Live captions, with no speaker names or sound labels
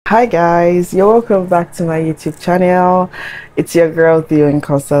Hi guys, you're welcome back to my YouTube channel. It's your girl Theo in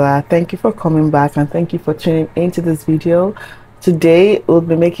Consola. Thank you for coming back and thank you for tuning into this video. Today we'll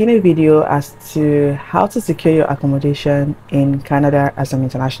be making a video as to how to secure your accommodation in Canada as an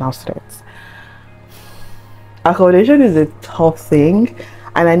international student. Accommodation is a tough thing,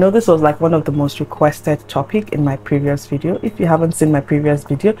 and I know this was like one of the most requested topic in my previous video. If you haven't seen my previous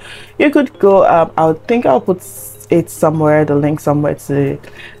video, you could go I'll put it somewhere, the link somewhere to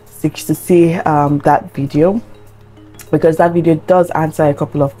see that video, because that video does answer a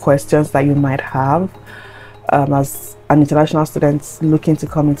couple of questions that you might have as an international student looking to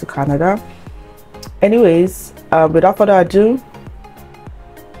come into Canada. Anyways, without further ado,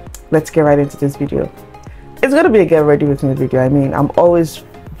 let's get right into this video. It's gonna be a get ready with me video. I mean, I'm always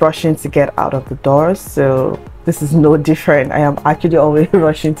rushing to get out of the door, so this is no different. I am actually always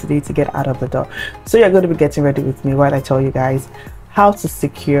rushing today to get out of the door. So you're going to be getting ready with me while I tell you guys how to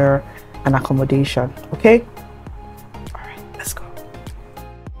secure an accommodation. Okay, all right, let's go.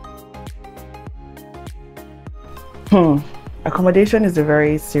 Accommodation is a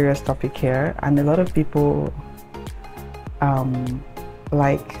very serious topic here, and a lot of people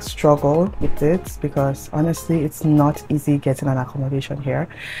like struggle with it, because honestly it's not easy getting an accommodation here,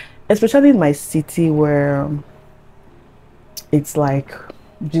 especially in my city where it's like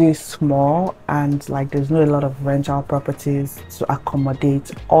really small and like there's not a lot of rental properties to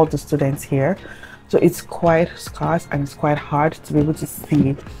accommodate all the students here. So it's quite scarce and it's quite hard to be able to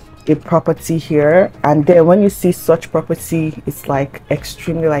see a property here, and then when you see such property, it's like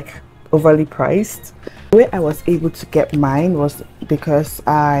extremely like overly priced. The way I was able to get mine was because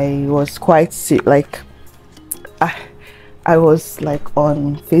I was quite I was like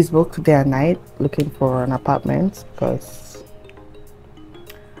on Facebook day and night looking for an apartment, because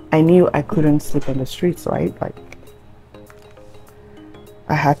I knew I couldn't sleep on the streets, right? Like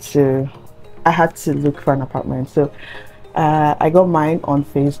I had to look for an apartment. So I got mine on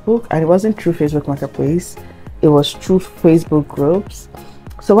Facebook, and it wasn't through Facebook Marketplace, it was through Facebook groups.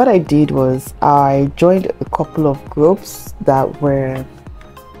 So what I did was I joined a couple of groups that were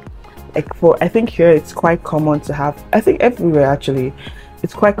like, I think here it's quite common to have, I think everywhere actually,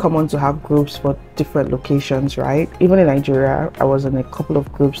 it's quite common to have groups for different locations, right? Even in Nigeria, I was in a couple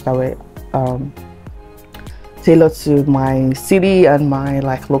of groups that were tailored to my city and my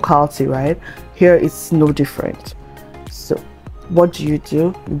like locality, right? Here it's no different. So what do?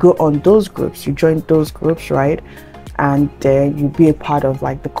 You go on those groups, you join those groups, right? And then you be a part of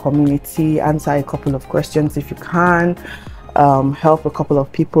like the community, answer a couple of questions if you can, help a couple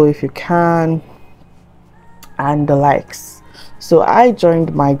of people if you can, and the likes. So I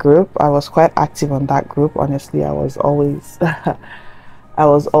joined my group. I was quite active on that group. Honestly, I was always I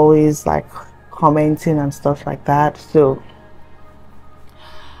was always like commenting and stuff like that. So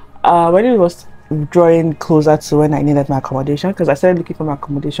when it was drawing closer to when I needed my accommodation, because I started looking for my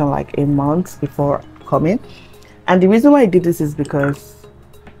accommodation like a month before coming. And the reason why I did this is because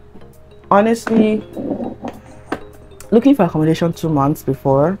honestly, looking for accommodation 2 months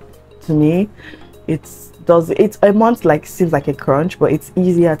before, to me, it's a month like seems like a crunch, but it's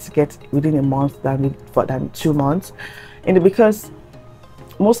easier to get within a month than 2 months. And because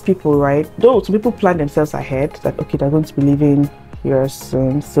most people, right, though some people plan themselves ahead, that okay, they're going to be leaving here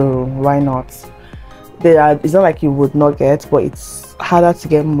soon, so why not? It's not like you would not get, but it's harder to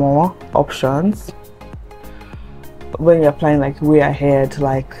get more options when you're planning like way ahead,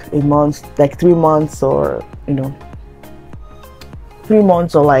 like a month, like 3 months, or 3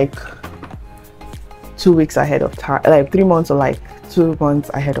 months, or like 2 weeks ahead of time, like 3 months or like 2 months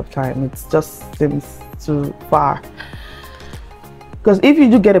ahead of time. It just seems too far, because if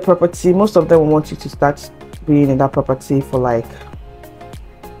you do get a property, most of them will want you to start being in that property for like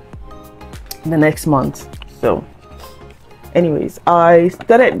the next month. So anyways, I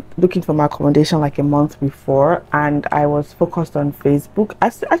started looking for my accommodation like a month before, and I was focused on Facebook.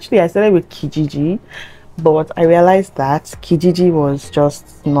 Actually, I started with Kijiji, but I realized that Kijiji was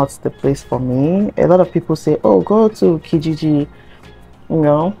just not the place for me. A lot of people say, oh, go to Kijiji,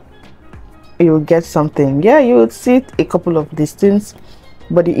 you'll get something. Yeah, you would see a couple of listings,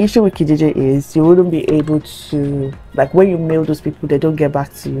 but the issue with Kijiji is you wouldn't be able to, like, when you mail those people, they don't get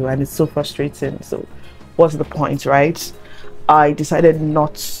back to you, and it's so frustrating. So what's the point, right? I decided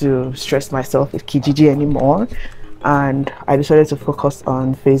not to stress myself with Kijiji anymore, and I decided to focus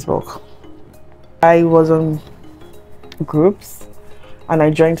on Facebook. I was on groups, and I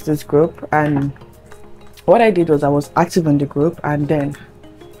joined this group, and what I did was I was active in the group, and then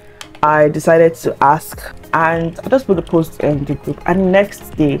I decided to ask, and I just put the post in the group, and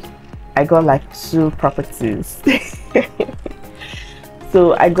next day I got like 2 properties.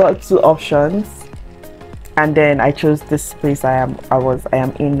 So I got two options, and then I chose this place I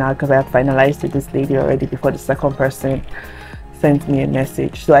am in now, because I had finalized with this lady already before the second person sent me a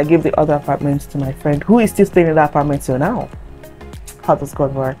message. So I gave the other apartments to my friend, who is still staying in that apartment till now. How does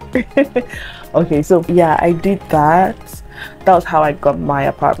God work? Okay, so yeah, I did that. That was how I got my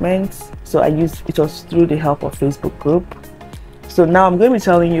apartment. So it was through the help of Facebook group. So now I'm going to be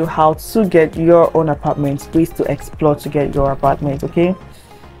telling you how to get your own apartment, ways to explore to get your apartment. Okay,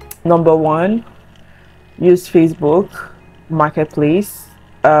 number one, use Facebook Marketplace.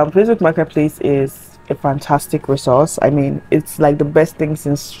 Facebook Marketplace is a fantastic resource. I mean, it's like the best thing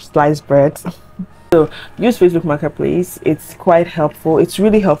since sliced bread. So use Facebook Marketplace. It's quite helpful. It's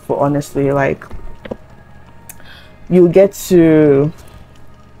really helpful, honestly. Like, you get to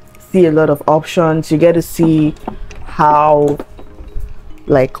see a lot of options. You get to see how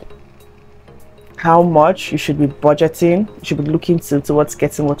much you should be budgeting. You should be looking towards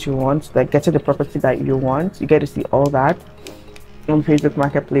getting what you want, like getting the property that you want. You get to see all that on Facebook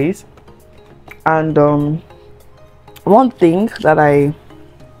Marketplace. And one thing that I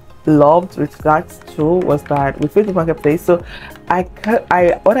loved with that tool was that with Facebook Marketplace, so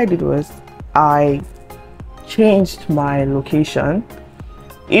what I did was I changed my location.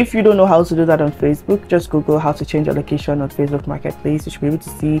 If you don't know how to do that on Facebook, just Google how to change your location on Facebook Marketplace. You should be able to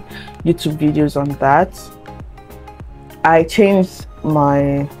see YouTube videos on that. I changed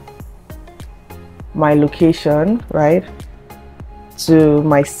my location, right, to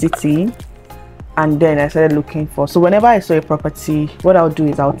my city, and then I started looking for. So whenever I saw a property, what I'll do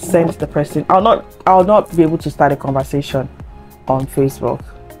is I'll send the person. I'll not be able to start a conversation on Facebook,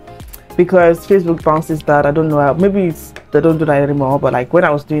 because Facebook bounces that. I don't know, maybe they don't do that anymore, but like when I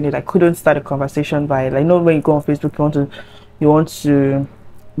was doing it, I couldn't start a conversation by, like, when you go on Facebook, you want to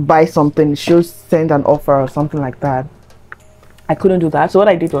buy something, it shows send an offer or something like that. I couldn't do that. So what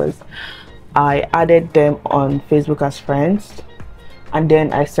I did was I added them on Facebook as friends, and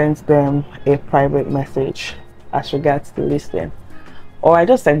then I sent them a private message as regards the listing, or I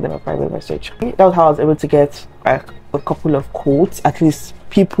just sent them a private message. That was how I was able to get a couple of quotes. At least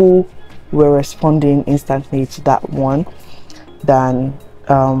people were responding instantly to that one than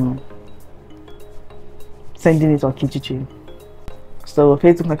sending it on Kijiji. So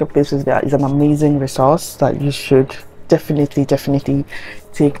Facebook Marketplace is an amazing resource that you should definitely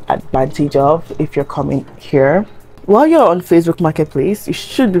take advantage of if you're coming here. While you're on Facebook Marketplace, you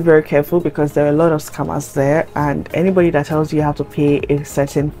should be very careful, because there are a lot of scammers there, and anybody that tells you you have to pay a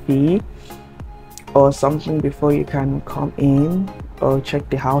certain fee or something before you can come in or check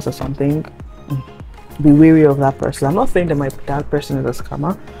the house or something, be wary of that person. I'm not saying that person is a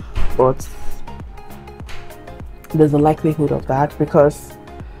scammer, but there's a likelihood of that, because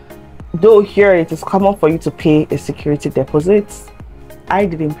though here it is common for you to pay a security deposit, I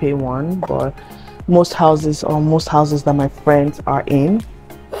didn't pay one, but most houses that my friends are in,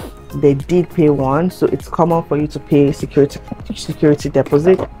 they did pay one. So it's common for you to pay security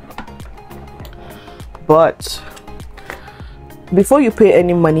deposit. But before you pay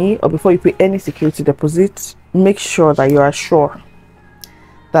any money, or before you pay any security deposit, make sure that you are sure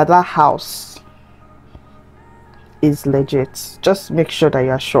that that house is legit. Just make sure that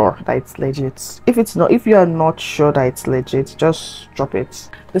you are sure that it's legit. If you are not sure that it's legit, just drop it.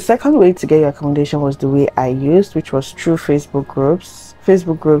 The second way to get your accommodation was the way I used, which was through Facebook groups.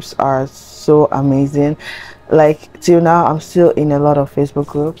 Facebook groups are so amazing. Like, till now, I'm still in a lot of Facebook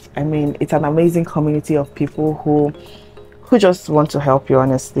groups. I mean, it's an amazing community of people who just want to help you,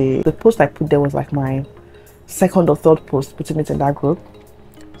 honestly. The post I put there was like my second or third post putting it in that group.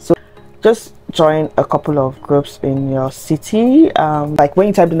 So just join a couple of groups in your city. Like when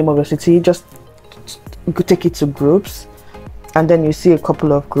you type the name of your city, just take it to groups, and then you see a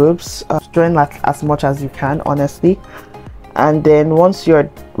couple of groups. Join like as much as you can, honestly. And then once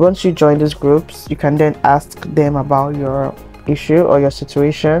you join these groups, you can then ask them about your issue or your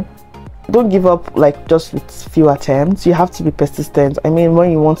situation. Don't give up like just with few attempts. You have to be persistent. I mean,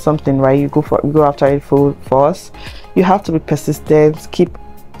 when you want something, right, you go after it full force. You have to be persistent. Keep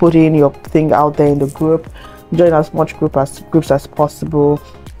putting your thing out there in the group. Join as much groups as possible.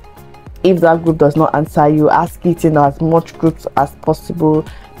 If that group does not answer you, ask it in as much groups as possible.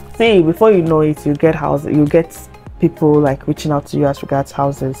 See, before you know it, you get people like reaching out to you as regards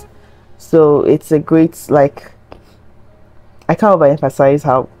houses. So it's a great, like, I can't overemphasize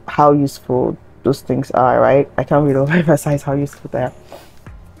how useful those things are, right? I can't really overemphasize how useful they are.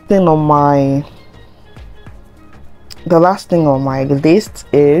 The last thing on my list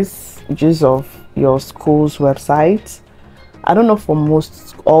is use of your school's website. I don't know for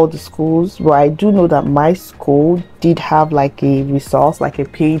most all the schools, but I do know that my school did have like a resource, like a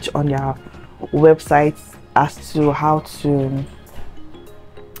page on their website as to housing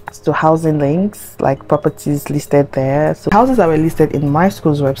links, like properties listed there. So houses that were listed in my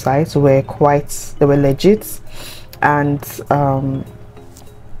school's website they were legit, and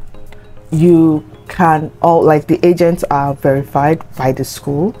you can all, like, the agents are verified by the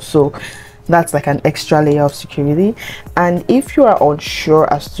school, so that's like an extra layer of security. And if you are unsure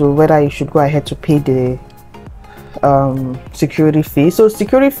as to whether you should go ahead to pay the security fee, so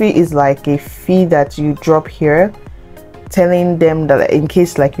security fee is like a fee that you drop here, telling them that in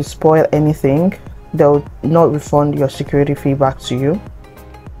case like you spoil anything, they'll not refund your security fee back to you.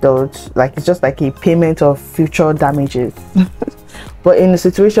 They'll, like, it's just like a payment of future damages. But in a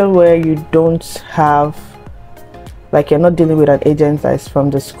situation where you don't have, like, you're not dealing with an agent that is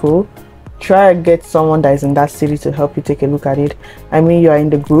from the school, try to get someone that is in that city to help you take a look at it. I mean, you are in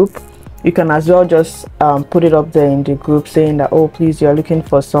the group, you can as well just put it up there in the group saying that, oh, please, you're looking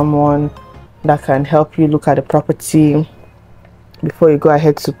for someone that can help you look at the property before you go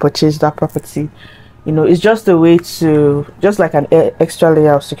ahead to purchase that property. You know, it's just a way to, just like an extra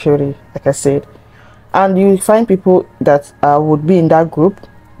layer of security, like I said. And you find people that would be in that group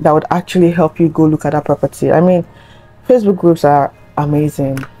that would actually help you go look at that property. I mean, Facebook groups are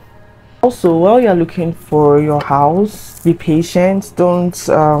amazing. Also, while you're looking for your house, be patient. Don't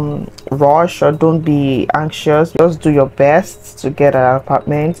rush, or don't be anxious. Just do your best to get an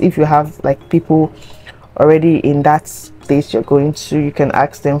apartment. If you have like people already in that place you're going to, you can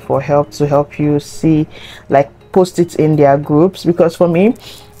ask them for help to help you see, like, post it in their groups. Because for me,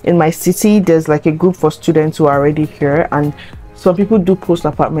 in my city, there's like a group for students who are already here, and some people do post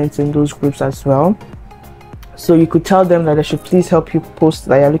apartments in those groups as well. So you could tell them that they should please help you post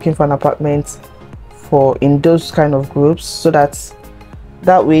that you're looking for an apartment in those kind of groups, so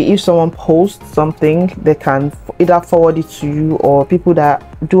that way if someone posts something, they can either forward it to you, or people that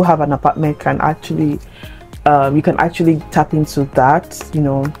do have an apartment can actually you can actually tap into that. You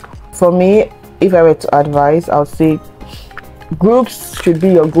know, for me, if I were to advise, I would say groups should be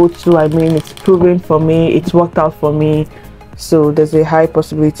your go-to. I mean, it's proven for me, it's worked out for me, so there's a high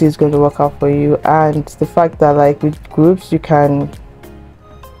possibility it's going to work out for you. And the fact that, like, with groups you can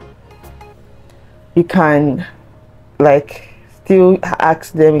like still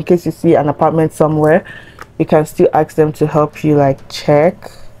ask them, in case you see an apartment somewhere, you can still ask them to help you, like, check,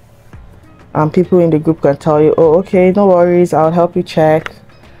 and people in the group can tell you, oh, okay, no worries, I'll help you check.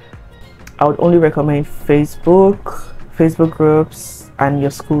 I would only recommend Facebook groups and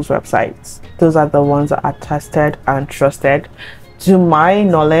your school's websites. Those are the ones that are tested and trusted to my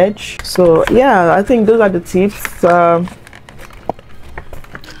knowledge. So yeah, I think those are the tips. I'm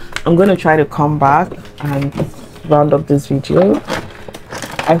going to try to come back and round up this video.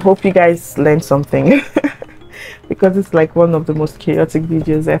 I hope you guys learned something because it's like one of the most chaotic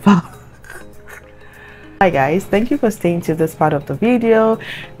videos ever. Hi guys, thank you for staying to this part of the video.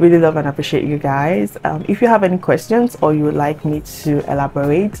 Really love and appreciate you guys. If you have any questions or you would like me to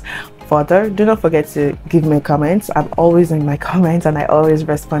elaborate further, do not forget to give me comments. I'm always in my comments and I always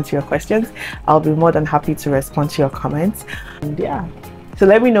respond to your questions. I'll be more than happy to respond to your comments. And yeah, so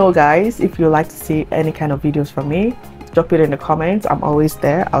let me know guys if you'd like to see any kind of videos from me. Drop it in the comments. I'm always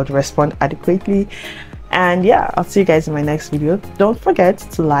there. I'll respond adequately. And yeah, I'll see you guys in my next video. Don't forget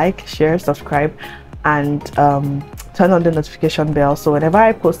to like, share, subscribe, and turn on the notification bell, so whenever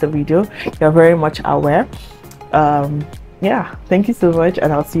I post a video, you're very much aware. Yeah, thank you so much,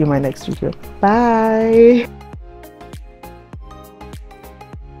 and I'll see you in my next video. Bye.